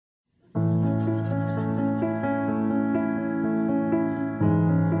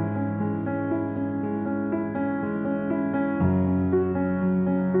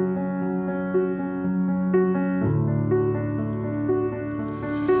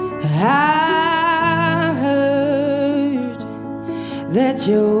I heard that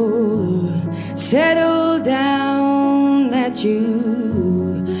you're settled down, that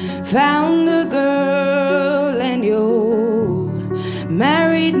you found a girl and you're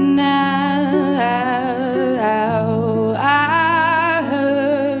married now. I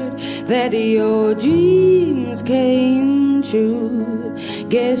heard that your dreams came true.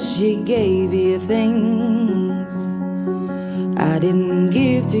 Guess she gave you things I didn't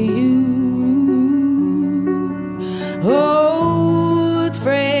give to you. Old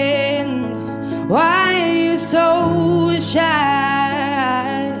friend, why are you so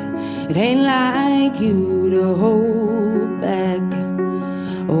shy? It ain't like you to hold back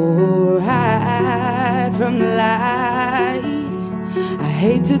or hide from the light. I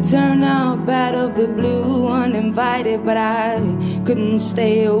hate to turn up out of the blue uninvited, but I couldn't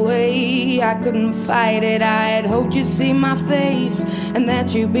stay away, I couldn't fight it. I had hoped you'd see my face and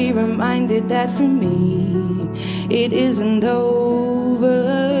that you'd be reminded that for me it isn't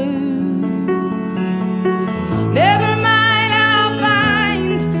over. Never mind, I'll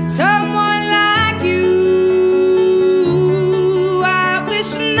find someone like you. I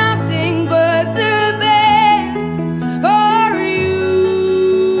wish nothing but the best for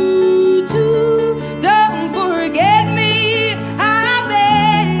you too. Don't forget me, I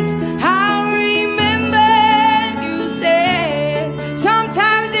beg. I'll remember you said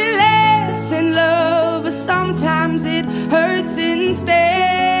sometimes it lasts in love, but sometimes it hurts instead.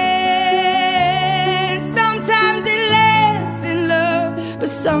 Sometimes it lasts in love, but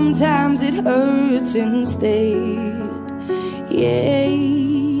sometimes it hurts instead. Yeah.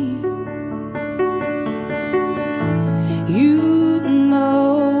 You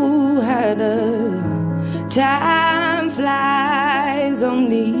know how the time flies.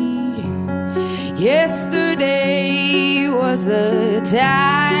 Only yesterday was the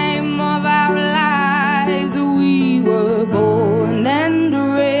time of our lives. We were born and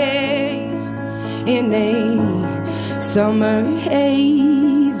raised in a summer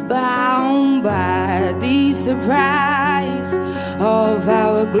haze, bound by the surprise of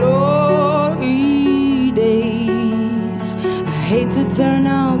our glory days. I hate to turn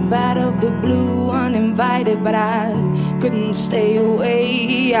up out of the blue uninvited, but I couldn't stay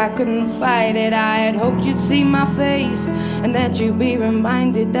away, I couldn't fight it. I had hoped you'd see my face and that you'd be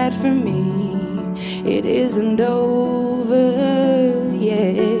reminded that for me it isn't over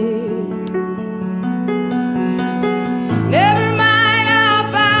yet. Never mind, I'll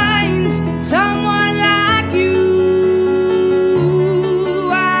find someone like you.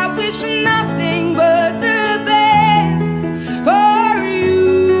 I wish nothing but the best for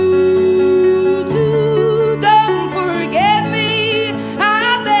you too. Don't forget me,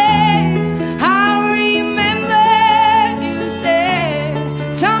 I beg. I'll remember you said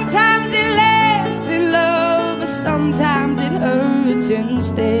sometimes it lasts in love, but sometimes it hurts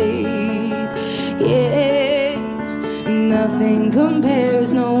instead. Yeah. Nothing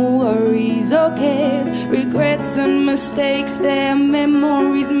compares, no worries or cares, regrets and mistakes their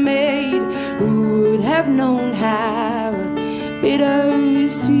memories made. Who would have known how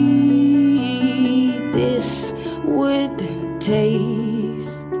bittersweet this would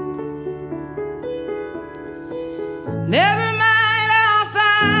taste? Never